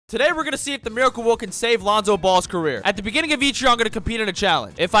Today, we're going to see if the Miracle Wheel can save Lonzo Ball's career. At the beginning of each year, I'm going to compete in a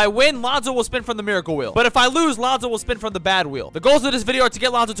challenge. If I win, Lonzo will spin from the Miracle Wheel. But if I lose, Lonzo will spin from the Bad Wheel. The goals of this video are to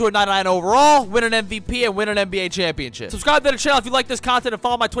get Lonzo to a 99 overall, win an MVP, and win an NBA championship. Subscribe to the channel if you like this content and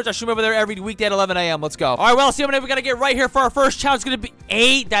follow my Twitch. I stream over there every weekday at 11 a.m. Let's go. All right, well, let's see how many we got to get right here for our first challenge. It's going to be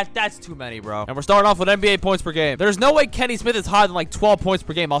 8. That's too many, bro. And we're starting off with NBA points per game. There's no way Kenny Smith is higher than like 12 points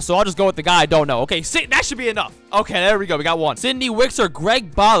per game. Also, I'll just go with the guy I don't know. Okay, that should be enough. Okay, there we go. We got one. Sidney Wicks or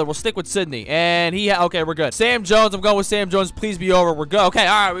Greg Baller. We'll stick with Sidney. And okay, we're good. Sam Jones. I'm going with Sam Jones. Please be over. We're good. Okay,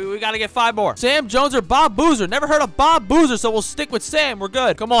 all right. We got to get 5 more. Sam Jones or Bob Boozer. Never heard of Bob Boozer, so we'll stick with Sam. We're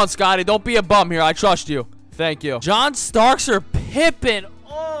good. Come on, Scotty. Don't be a bum here. I trust you. Thank you. John Starks or Pippen.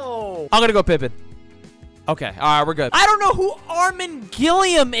 Oh. I'm going to go Pippen. Okay, all right, we're good. I don't know who Armin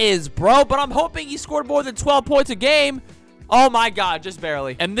Gilliam is, bro, but I'm hoping he scored more than 12 points a game. Oh, my God, just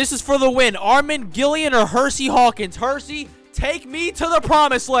barely. And this is for the win. Armin Gilliam or Hersey Hawkins. Hersey, take me to the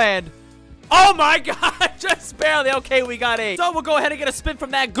promised land. Oh, my God, just barely. Okay, we got 8. So we'll go ahead and get a spin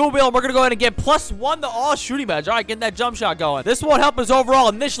from that Google, and we're going to go ahead and get +1 to all shooting badge. All right, getting that jump shot going. This won't help us overall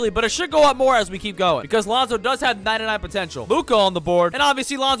initially, but it should go up more as we keep going because Lonzo does have 99 potential. Luka on the board, and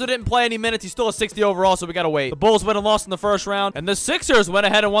obviously Lonzo didn't play any minutes. He's still a 60 overall, so we got to wait. The Bulls went and lost in the first round, and the Sixers went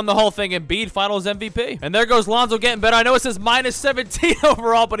ahead and won the whole thing. Embiid Finals MVP. And there goes Lonzo getting better. I know it says -17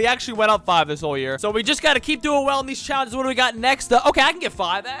 overall, but he actually went up 5 this whole year. So we just got to keep doing well in these challenges. What do we got next? Okay, I can get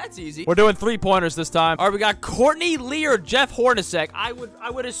 5. That's easy. We're doing 3-pointers this time. All right, we got Courtney Lee or Jeff Hornacek. I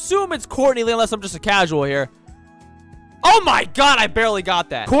would assume it's Courtney Lee unless I'm just a casual here. Oh my God, I barely got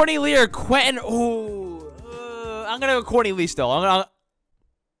that. Courtney Lee or Quentin. Ooh, I'm gonna go Courtney Lee still.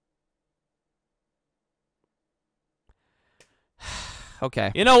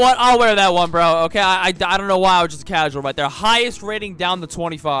 Okay. You know what? I'll wear that one, bro. Okay, I don't know why I was just a casual right there. Highest rating down to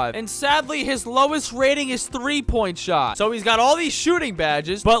 25. And sadly, his lowest rating is 3-point shot. So he's got all these shooting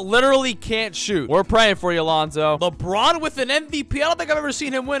badges, but literally can't shoot. We're praying for you, Lonzo. LeBron with an MVP. I don't think I've ever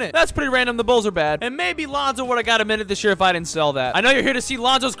seen him win it. That's pretty random. The Bulls are bad. And maybe Lonzo would have got a minute this year if I didn't sell that. I know you're here to see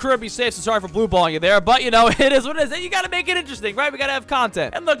Lonzo's career be safe, so sorry for blue balling you there. But, you know, it is what it is. You got to make it interesting, right? We got to have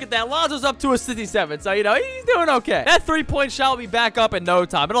content. And look at that. Lonzo's up to a 67. So, you know, he's doing okay. That 3-point shot will be back up in no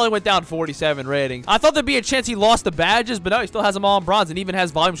time. It only went down 47 ratings. I thought there'd be a chance he lost the badges, but no, he still has them all in bronze and even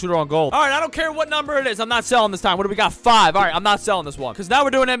has volume shooter on gold. All right, I don't care what number it is. I'm not selling this time. What do we got? 5. All right, I'm not selling this one because now we're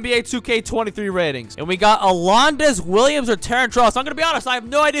doing NBA 2K23 ratings. And we got Alondes Williams or Terrence Ross. I'm going to be honest. I have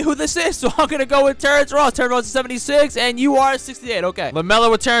no idea who this is, so I'm going to go with Terrence Ross. Terrence Ross is 76, and you are 68. Okay.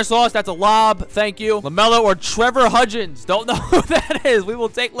 LaMelo with Terrence Ross. That's a lob. Thank you. LaMelo or Trevor Hudgens. Don't know who that is. We will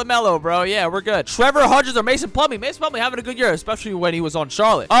take LaMelo, bro. Yeah, we're good. Trevor Hudgens or Mason Plumlee. Mason Plumlee having a good year, especially when he was on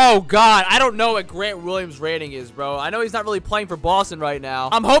Charlotte. Oh, God. I don't know what Grant Williams' rating is, bro. I know he's not really playing for Boston right now.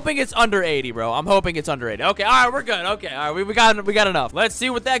 I'm hoping it's under 80, bro. I'm hoping it's under 80. Okay, all right, we're good. Okay, all right, we got enough. Let's see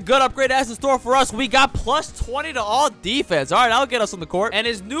what that good upgrade has in store for us. We got +20 to all defense. All right, that'll get us on the court. And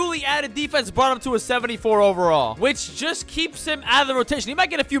his newly added defense brought him to a 74 overall, which just keeps him out of the rotation. He might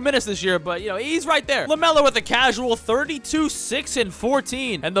get a few minutes this year, but, you know, he's right there. LaMelo with a casual 32, 6, and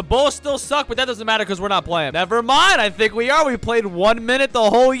 14. And the Bulls still suck, but that doesn't matter because we're not playing. Never mind. I think we are. We played 1 minute the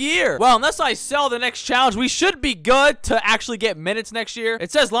whole year. Well, unless I sell the next challenge, we should be good to actually get minutes next year.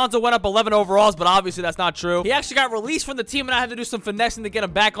 It says Lonzo went up 11 overalls, but obviously that's not true. He actually got released from the team, and I had to do some finessing to get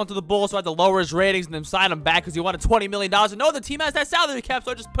him back onto the Bulls, so I had to lower his ratings and then sign him back because he wanted $20 million. And no, the team has that salary cap,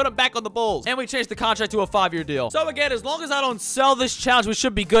 so I just put him back on the Bulls. And we changed the contract to a 5-year deal. So again, as long as I don't sell this challenge, we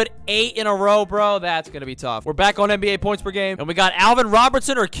should be good. 8 in a row, bro. That's going to be tough. We're back on NBA points per game, and we got Alvin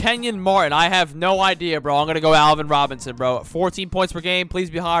Robertson or Kenyon Martin. I have no idea, bro. I'm going to go Alvin Robinson, bro. 14 points per game. Please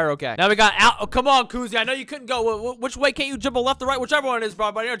be higher. Okay. Now we got oh, come on, Kuzi. I know you couldn't go. Which way can't you jump? Left or right? Whichever one it is,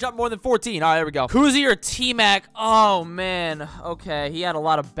 bro. But you're jump more than 14. All right, there we go. Kuzi or T-Mac. Oh, man. Okay. He had a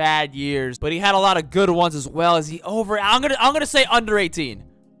lot of bad years, but he had a lot of good ones as well. Is he over? I'm gonna say under 18.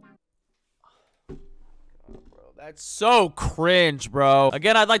 That's so cringe, bro.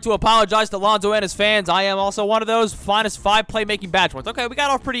 Again, I'd like to apologize to Lonzo and his fans. I am also one of those finest 5 playmaking badge points. Okay, we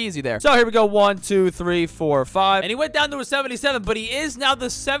got off pretty easy there. So here we go. 1, 2, 3, 4, 5. And he went down to a 77, but he is now the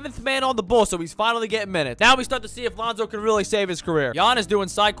 7th man on the Bulls, so he's finally getting minutes. Now we start to see if Lonzo can really save his career. Jan is doing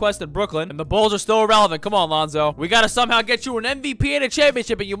side quest in Brooklyn, and the Bulls are still irrelevant. Come on, Lonzo. We got to somehow get you an MVP and a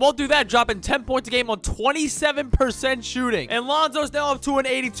championship, and you won't do that dropping 10 points a game on 27% shooting. And Lonzo's now up to an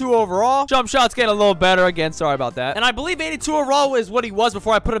 82 overall. Jump shot's getting a little better again. Sorry about that. that. And I believe 82 overall is what he was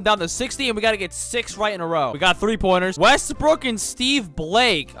before I put him down to 60, and we got to get 6 right in a row. We got 3-pointers. Westbrook and Steve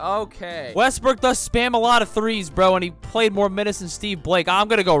Blake. Okay. Westbrook does spam a lot of threes, bro, and he played more minutes than Steve Blake. I'm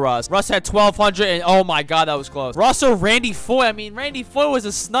going to go Russ. Russ had 1,200, and oh my God, that was close. Russ or Randy Foye. I mean, Randy Foye was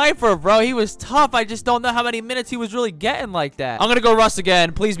a sniper, bro. He was tough. I just don't know how many minutes he was really getting like that. I'm going to go Russ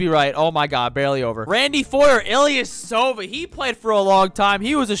again. Please be right. Oh my God, barely over. Randy Foye or Ilyasova. He played for a long time.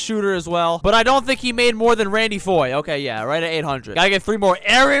 He was a shooter as well, but I don't think he made more than Randy Foye. Okay, yeah, right at 800. Gotta get 3 more.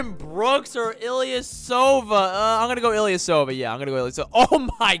 Aaron Brooks or Ilyasova. I'm gonna go Ilyasova. Yeah, I'm gonna go Ilyasova. Oh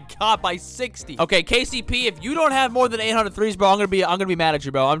my God, by 60. Okay, KCP, if you don't have more than 800 threes, bro, I'm gonna be mad at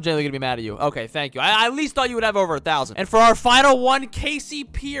you, bro. I'm genuinely gonna be mad at you. Okay, thank you. I at least thought you would have over 1,000. And for our final one,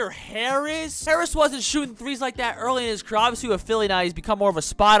 KCP or Harris. Harris wasn't shooting threes like that early in his career. Obviously, with Philly now, he's become more of a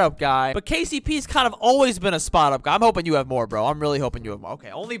spot-up guy. But KCP's kind of always been a spot-up guy. I'm hoping you have more, bro. I'm really hoping you have more.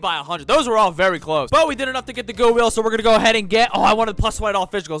 Okay, only by 100. Those were all very close. But we did enough to get the go wheel, so we're gonna go ahead and get... Oh, I wanted +1 at all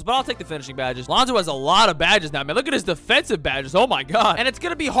physicals, but I'll take the finishing badges. Lonzo has a lot of badges now, man. Look at his defensive badges. Oh my God. And it's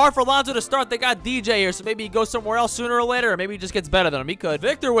gonna be hard for Lonzo to start. They got DJ here, so maybe he goes somewhere else sooner or later, or maybe he just gets better than him. He could.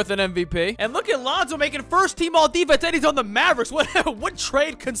 Victor with an MVP. And look at Lonzo making first team all defense, and he's on the Mavericks. What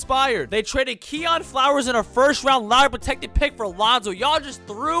trade conspired? They traded Keon Flowers in a first-round lottery protected pick for Lonzo. Y'all just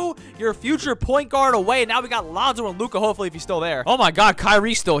threw your future point guard away, and now we got Lonzo and Luka, hopefully, if he's still there. Oh my God,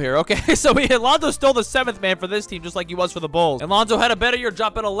 Kyrie's still here. Okay, so Lonzo's still the 7th man for this team, just like he was for the Bulls. And Lonzo had a better year,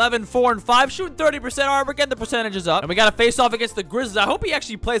 dropping 11, 4, and 5, shooting 30% armor. We're getting the percentages up. And we got to face off against the Grizzlies. I hope he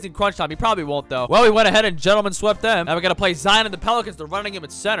actually plays in crunch time. He probably won't, though. Well, we went ahead and gentlemen swept them. Now we got to play Zion and the Pelicans. They're running him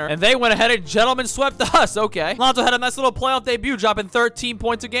at center. And they went ahead and gentlemen swept us. Okay. Lonzo had a nice little playoff debut, dropping 13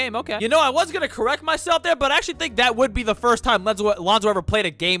 points a game. Okay. You know, I was going to correct myself there, but I actually think that would be the first time Lonzo ever played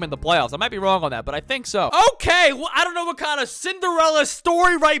a game in the playoffs. I might be wrong on that, but I think so. Okay. Well, I don't know what kind of Cinderella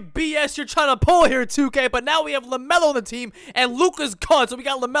story right BS you're trying to pull here, 2K, but now we have LaMelo on the team, and Luka's gone, so we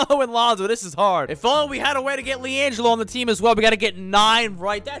got LaMelo and Lonzo. This is hard. If only we had a way to get LiAngelo on the team as well. We got to get 9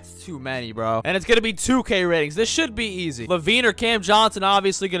 right. That's too many, bro. And it's going to be 2K ratings. This should be easy. LaVine or Cam Johnson,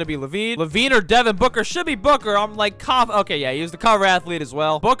 obviously going to be LaVine. LaVine or Devin Booker, should be Booker. I'm like, okay, yeah, he was the cover athlete as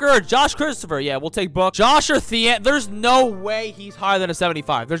well. Booker or Josh Christopher, yeah, we'll take Book. Josh or Thean, there's no way he's higher than a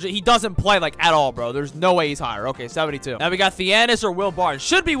 75. He doesn't play like at all, bro. There's no way he's higher. Okay, 72. Now we got Theanis or Will Barton.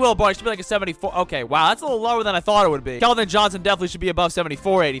 Should be Will Barton. Should be like a 74. Okay, wow, that's a little lower than I thought it would be. Keldon Johnson definitely should be above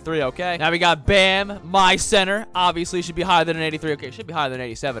 74, 83, okay? Now we got Bam, my center. Obviously should be higher than an 83. Okay, should be higher than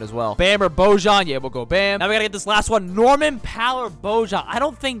 87 as well. Bam or Bojan. Yeah, we'll go Bam. Now we gotta get this last one. Norman Powell or Bojan. I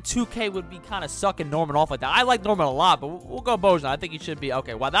don't think 2K would be kind of sucking Norman off like that. I like Norman a lot, but we'll go Bojan. I think he should be.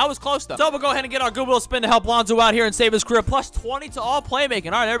 Okay, wow, that was close though. So we'll go ahead and get our goodwill spin to help Lonzo out here and save his career. Plus 20 to all playmaking.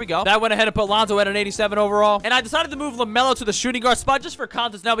 All right, there we go. That went ahead and put Lonzo at an 87 overall. And I decided to move LaMelo to the shooting guard spot just for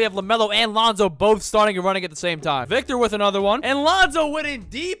context. Now we have LaMelo and Lonzo both starting and running at the same time. Victor with another one. And Lonzo winning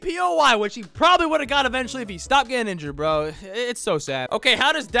DPOY, which he probably would have got eventually if he stopped getting injured, bro. It's so sad. Okay,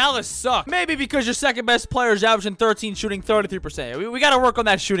 how does Dallas suck? Maybe because your second best player is averaging 13, shooting 33%. We got to work on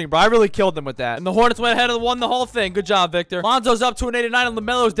that shooting, bro. I really killed them with that. And the Hornets went ahead and won the whole thing. Good job, Victor. Lonzo's up to an 89 and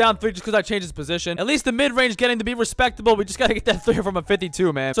LaMelo's down 3 just because I changed his position. At least the mid-range getting to be respectable. We just got to get that 3 from a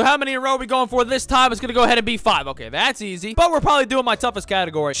 52, man. So how many in a row are we going for this time? It's going to go ahead and be 5. Okay, that's easy. But we're probably doing my toughest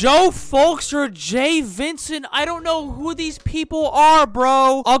category. Joe Folks or Jay Vincent? I don't know who these people are,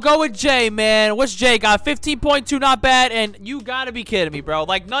 bro. I'll go with Jay, man. What's Jay got? 15.2, not bad. And you got to be kidding me, bro.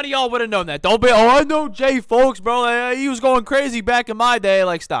 Like, none of y'all would have known that. Don't be, oh, I know Jay Folks, bro. He was going crazy back in my day.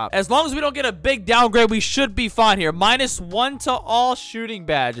 Like, stop. As long as we don't get a big downgrade, we should be fine here. -1 to all shooting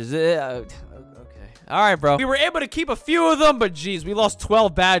badges. All right, bro. We were able to keep a few of them, but geez, we lost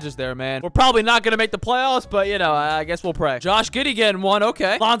 12 badges there, man. We're probably not going to make the playoffs, but, you know, I guess we'll pray. Josh Giddey getting 1.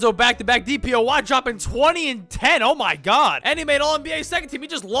 Okay. Lonzo back-to-back DPOY dropping 20 and 10. Oh, my God. And he made All-NBA second team. He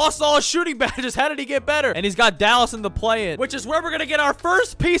just lost all his shooting badges. How did he get better? And he's got Dallas in the play-in, which is where we're going to get our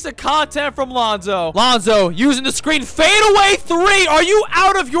first piece of content from Lonzo. Lonzo using the screen. Fadeaway 3. Are you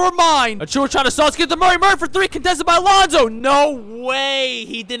out of your mind? Achua trying to sauce. Get the Murray for 3. Contested by Lonzo. No way.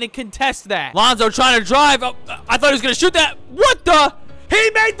 He didn't contest that. Lonzo trying to drive. Oh, I thought he was going to shoot that. What the?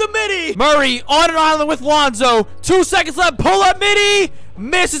 He made the midi. Murray on an island with Lonzo. 2 seconds left. Pull up midi.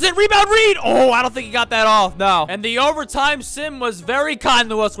 Misses it. Rebound Reed. Oh, I don't think he got that off. No. And the overtime sim was very kind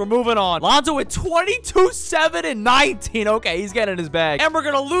to us. We're moving on. Lonzo with 22, 7, and 19. Okay, he's getting in his bag. And we're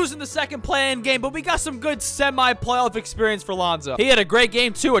going to lose in the second play-in game, but we got some good semi-playoff experience for Lonzo. He had a great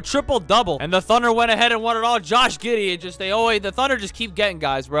game, too. A triple-double. And the Thunder went ahead and won it all. Josh Giddey, the Thunder just keep getting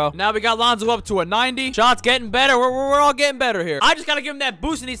guys, bro. Now we got Lonzo up to a 90. Shots getting better. We're all getting better here. I just got to give him that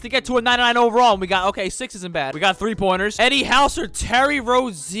boost he needs to get to a 99 overall. And we got, okay, 6 isn't bad. We got 3-pointers. Eddie House or Terry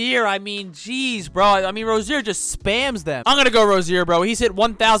Rozier. I mean, geez, bro. I mean, Rozier just spams them. I'm gonna go Rozier, bro. He's hit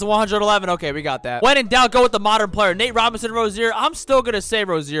 1,111. Okay, we got that. When in doubt, go with the modern player. Nate Robinson, Rozier. I'm still gonna say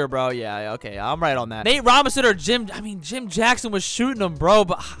Rozier, bro. Yeah, okay. I'm right on that. Nate Robinson or Jim. I mean, Jim Jackson was shooting him, bro,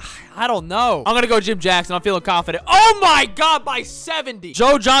 but I don't know. I'm gonna go Jim Jackson. I'm feeling confident. Oh my God, by 70.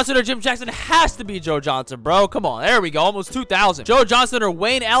 Joe Johnson or Jim Jackson. Has to be Joe Johnson, bro. Come on. There we go. Almost 2,000. Joe Johnson or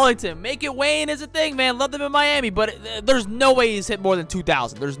Wayne Ellington. Make it Wayne is a thing, man. Love them in Miami, but there's no way he's hit more than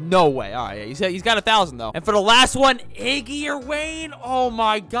 2,000. There's no way. All right, yeah, he's got 1,000 though. And for the last one, Iggy or Wayne. Oh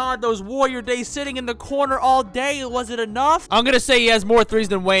my God, those Warrior days sitting in the corner all day. Was it enough? I'm gonna say he has more threes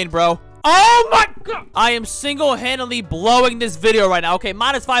than Wayne, bro. Oh my God! I am single-handedly blowing this video right now. Okay,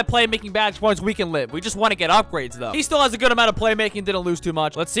 -5 playmaking badge points, we can live. We just want to get upgrades, though. He still has a good amount of playmaking, didn't lose too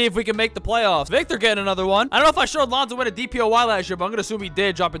much. Let's see if we can make the playoffs. Victor getting another one. I don't know if I showed Lonzo win a DPOY last year, but I'm going to assume he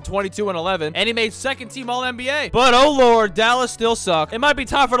did, dropping 22 and 11. And he made second-team All-NBA. But, oh Lord, Dallas still suck. It might be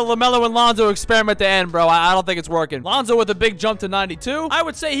time for the LaMelo and Lonzo experiment to end, bro. I don't think it's working. Lonzo with a big jump to 92. I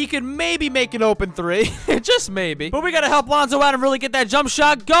would say he could maybe make an open three. Just maybe. But we got to help Lonzo out and really get that jump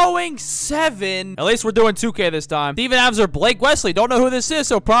shot going. 7. At least we're doing 2K this time. Steven Adams or Blake Wesley. Don't know who this is,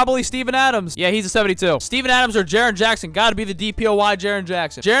 so probably Steven Adams. Yeah, he's a 72. Steven Adams or Jaren Jackson. Gotta be the DPOY Jaren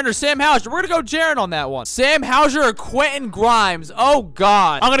Jackson. Jaren or Sam Hauser. We're gonna go Jaren on that one. Sam Hauser or Quentin Grimes. Oh,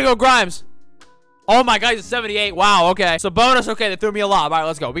 God. I'm gonna go Grimes. Oh my God, he's a 78. Wow, okay. Sabonis, okay, they threw me a lob. All right,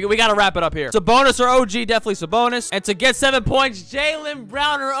 let's go. We got to wrap it up here. Sabonis or OG, definitely Sabonis. And to get 7 points, Jaylen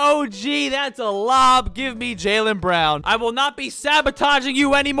Brown or OG, that's a lob. Give me Jaylen Brown. I will not be sabotaging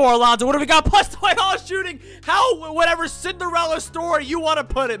you anymore, Alonzo. What have we got? Plus +20 shooting. How, whatever Cinderella story you want to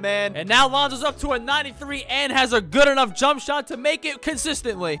put it, man. And now Lonzo's up to a 93 and has a good enough jump shot to make it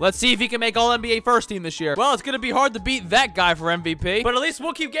consistently. Let's see if he can make All-NBA first team this year. Well, it's going to be hard to beat that guy for MVP, but at least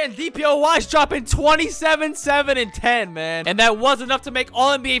we'll keep getting DPOYs dropping 27, 7, and 10, man. And that was enough to make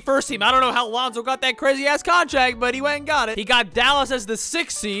All-NBA first team. I don't know how Lonzo got that crazy-ass contract, but he went and got it. He got Dallas as the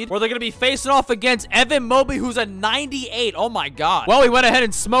 6th seed, where they're going to be facing off against Evan Mobley, who's a 98. Oh, my God. Well, we went ahead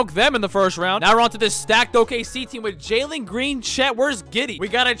and smoked them in the first round. Now we're on to this stacked OKC team with Jalen Green, Chet. Where's Giddey? We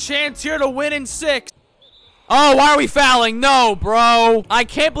got a chance here to win in 6. Oh, why are we fouling? No, bro. I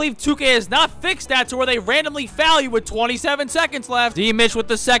can't believe 2K has not fixed that to where they randomly foul you with 27 seconds left. D. Mitch with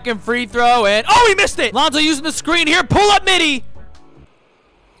the second free throw, and oh, he missed it. Lonzo using the screen here. Pull up midi.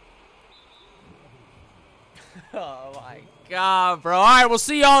 Oh, my God, bro. All right, we'll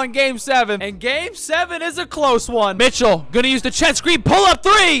see y'all in Game 7. And Game 7 is a close one. Mitchell gonna use the Chet screen. Pull up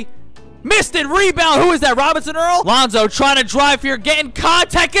 3. Missed it. Rebound. Who is that? Robinson Earl? Lonzo trying to drive here. Getting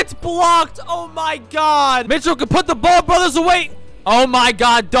contact. It's blocked. Oh, my God. Mitchell can put the Ball brothers away. Oh, my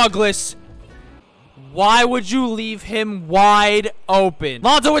God. Douglas. Why would you leave him wide open?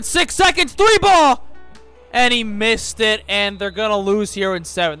 Lonzo with 6 seconds. 3 ball. And he missed it, and they're going to lose here in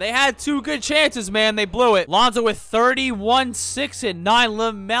 7. They had 2 good chances, man. They blew it. Lonzo with 31, 6, and 9.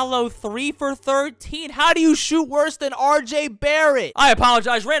 LaMelo 3 for 13. How do you shoot worse than RJ Barrett? I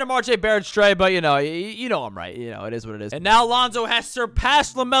apologize. Random RJ Barrett stray, but you know I'm right. You know, it is what it is. And now Lonzo has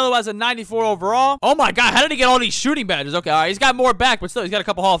surpassed LaMelo as a 94 overall. Oh, my God. How did he get all these shooting badges? Okay, all right. He's got more back, but still, he's got a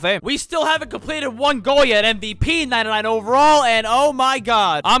couple Hall of Fame. We still haven't completed 1 goal yet. MVP, 99 overall, and oh, my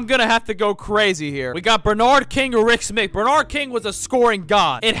God. I'm going to have to go crazy here. We got Bernard King or Rick Smith. Bernard King was a scoring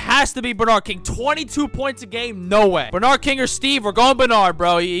god. It has to be Bernard King. 22 points a game. No way. Bernard King or Steve. We're going Bernard,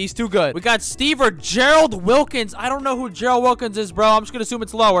 bro. He's too good. We got Steve or Gerald Wilkins. I don't know who Gerald Wilkins is, bro. I'm just going to assume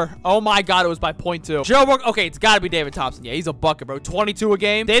it's lower. Oh, my God. It was by 0.2. Gerald Wilkins. Okay, it's got to be David Thompson. Yeah, he's a bucket, bro. 22 a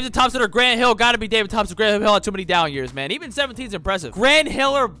game. David Thompson or Grant Hill. Got to be David Thompson. Grant Hill had too many down years, man. Even 17 is impressive. Grant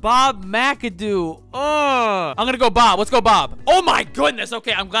Hill or Bob McAdoo. I'm going to go Bob. Let's go Bob. Oh, my goodness.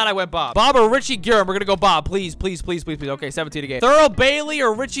 Okay, I'm glad I went Bob. Bob or Richie Guerin. We're going to go Bob. Please, please, please, please, please. Okay, 17 a game. Thurl Bailey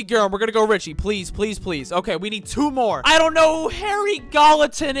or Richie Guerin. We're going to go Richie. Please, please, please. Okay, we need 2 more. I don't know who Harry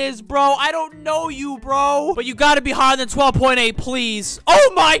Gallatin is, bro. I don't know you, bro. But you got to be higher than 12.8, please.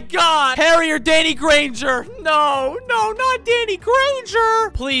 Oh, my God. Harry or Danny Granger. No, no, not Danny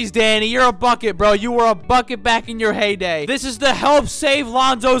Granger. Please, Danny. You're a bucket, bro. You were a bucket back in your heyday. This is to help save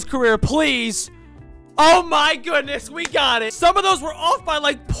Lonzo's career. Please. Oh my goodness, we got it. Some of those were off by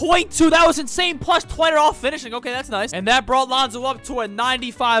like 0.2. That was insane. Plus 20 all finishing. Okay, that's nice. And that brought Lonzo up to a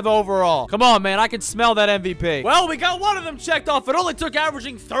 95 overall. Come on, man. I can smell that MVP. Well, we got one of them checked off. It only took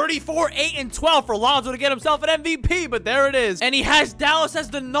averaging 34, 8, and 12 for Lonzo to get himself an MVP, but there it is. And he has Dallas as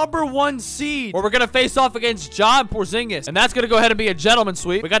the #1 seed, where we're going to face off against John Porzingis. And that's going to go ahead and be a gentleman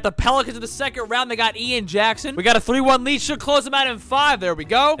sweep. We got the Pelicans in the 2nd round. They got Ian Jackson. We got a 3-1 lead. Should close them out in 5. There we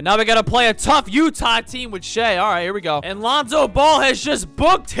go. And now we got to play a tough Utah team with Shea. All right, here we go. And Lonzo Ball has just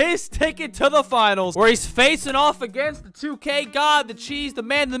booked his ticket to the finals, where he's facing off against the 2K god, the cheese, the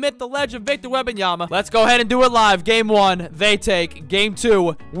man, the myth, the legend, Victor Wembanyama. Let's go ahead and do it live. Game 1, they take. Game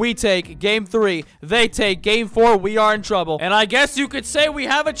 2, we take. Game 3, they take. Game 4, we are in trouble. And I guess you could say we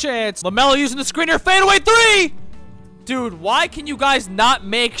have a chance. LaMelo using the screener. Fadeaway 3! Dude, why can you guys not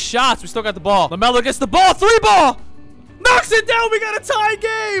make shots? We still got the ball. LaMelo gets the ball. 3-ball! Knocks it down. We got a tie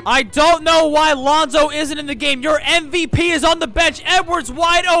game. I don't know why Lonzo isn't in the game. Your MVP is on the bench. Edwards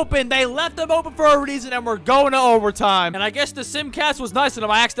wide open. They left him open for a reason, and we're going to overtime. And I guess the Simcast was nice on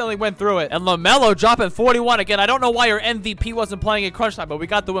him. I accidentally went through it. And LaMelo dropping 41 again. I don't know why your MVP wasn't playing in crunch time, but we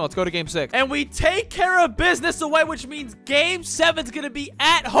got the win. Let's go to game 6. And we take care of business away, which means game 7 is going to be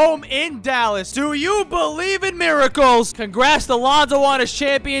at home in Dallas. Do you believe in miracles? Congrats to Lonzo on his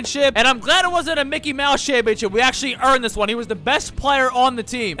championship. And I'm glad it wasn't a Mickey Mouse championship. We actually earned this one. He was the best player on the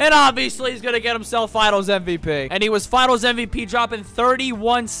team. And obviously, he's going to get himself Finals MVP. And he was Finals MVP, dropping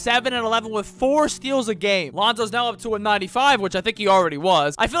 31, 7, and 11 with 4 steals a game. Lonzo's now up to a 95, which I think he already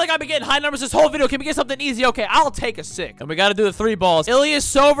was. I feel like I've been getting high numbers this whole video. Can we get something easy? Okay, I'll take a 6. And we got to do the 3 balls.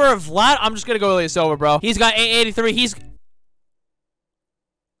 Ilyasova, Vlad. I'm just going to go Ilyasova, bro. He's got 883.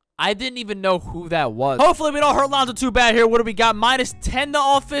 I didn't even know who that was. Hopefully, we don't hurt Lonzo too bad here. What do we got? -10 to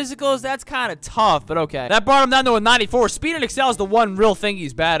all physicals. That's kind of tough, but okay. That brought him down to a 94. Speed and excel is the one real thing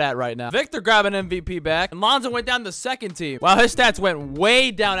he's bad at right now. Victor grabbing MVP back. And Lonzo went down to the second team. Wow, his stats went way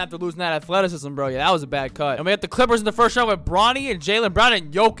down after losing that athleticism, bro. Yeah, that was a bad cut. And we had the Clippers in the first round with Bronny and Jaylen Brown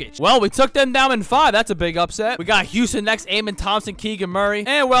and Jokic. Well, we took them down in 5. That's a big upset. We got Houston next. Amon Thompson, Keegan Murray.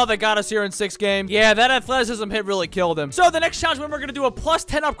 And, well, they got us here in 6 games. Yeah, that athleticism hit really killed him. So, the next challenge, we're going to do a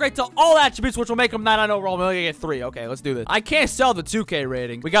 +10 upgrade to all attributes, which will make him 99 overall. We're only gonna get 3. Okay, let's do this. I can't sell the 2K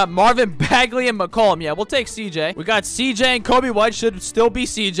rating. We got Marvin Bagley and McCollum. Yeah, we'll take CJ. We got CJ and Kobe White. Should still be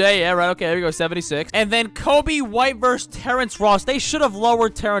CJ. Yeah, right. Okay, there we go. 76. And then Kobe White versus Terrence Ross. They should have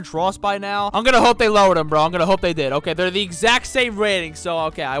lowered Terrence Ross by now. I'm gonna hope they lowered him, bro. I'm gonna hope they did. Okay, they're the exact same rating. So,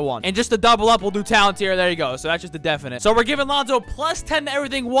 okay, I won. And just to double up, we'll do talent tier. There you go. So that's just a definite. So we're giving Lonzo +10 to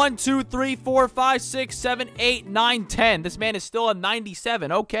everything. 1, 2, 3, 4, 5, 6, 7, 8, 9, 10. This man is still a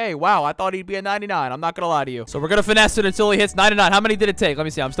 97. Okay, wow. I thought he'd be a 99. I'm not gonna lie to you. So we're gonna finesse it until he hits 99. How many did it take? Let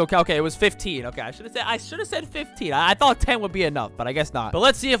me see. I'm still okay. It was 15. Okay, I should have said 15. I thought 10 would be enough, but I guess not. But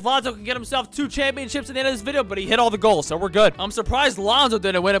let's see if Lonzo can get himself 2 championships at the end of this video. But he hit all the goals, so we're good. I'm surprised Lonzo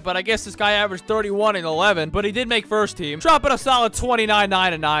didn't win it, but I guess this guy averaged 31 and 11. But he did make first team, dropping a solid 29,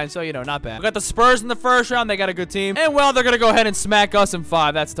 9, and 9. So you know, not bad. We got the Spurs in the first round. They got a good team, and well, they're gonna go ahead and smack us in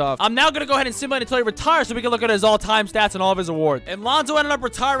 5. That's tough. I'm now gonna go ahead and simulate until he retires, so we can look at his all-time stats and all of his awards. And Lonzo ended up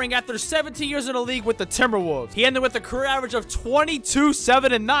retiring after 17 years in the league with the Timberwolves. He ended with a career average of 22,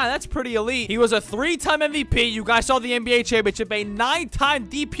 7, and 9. That's pretty elite. He was a 3-time MVP. You guys saw the NBA championship, a 9-time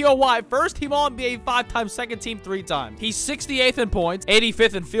DPOY, first team All-NBA, 5-time second team, 3 times. He's 68th in points,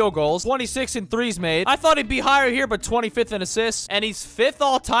 85th in field goals, 26th in threes made. I thought he'd be higher here, but 25th in assists, and he's 5th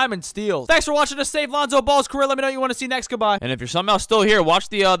all-time in steals. Thanks for watching the Save Lonzo Ball's career. Let me know what you want to see next. Goodbye. And if you're somehow still here, watch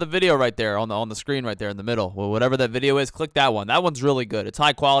the video right there on the screen right there in the middle. Well, whatever that video is, click that one. That one's really good. It's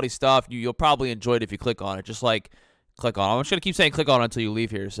high quality stuff. You'll probably enjoy it if you click on it. Just like click on it. I'm just gonna keep saying click on it until you leave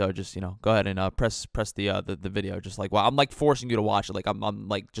here. So just, you know, go ahead and press the video. Just like, wow, I'm like forcing you to watch it. Like I'm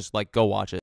like, just like go watch it.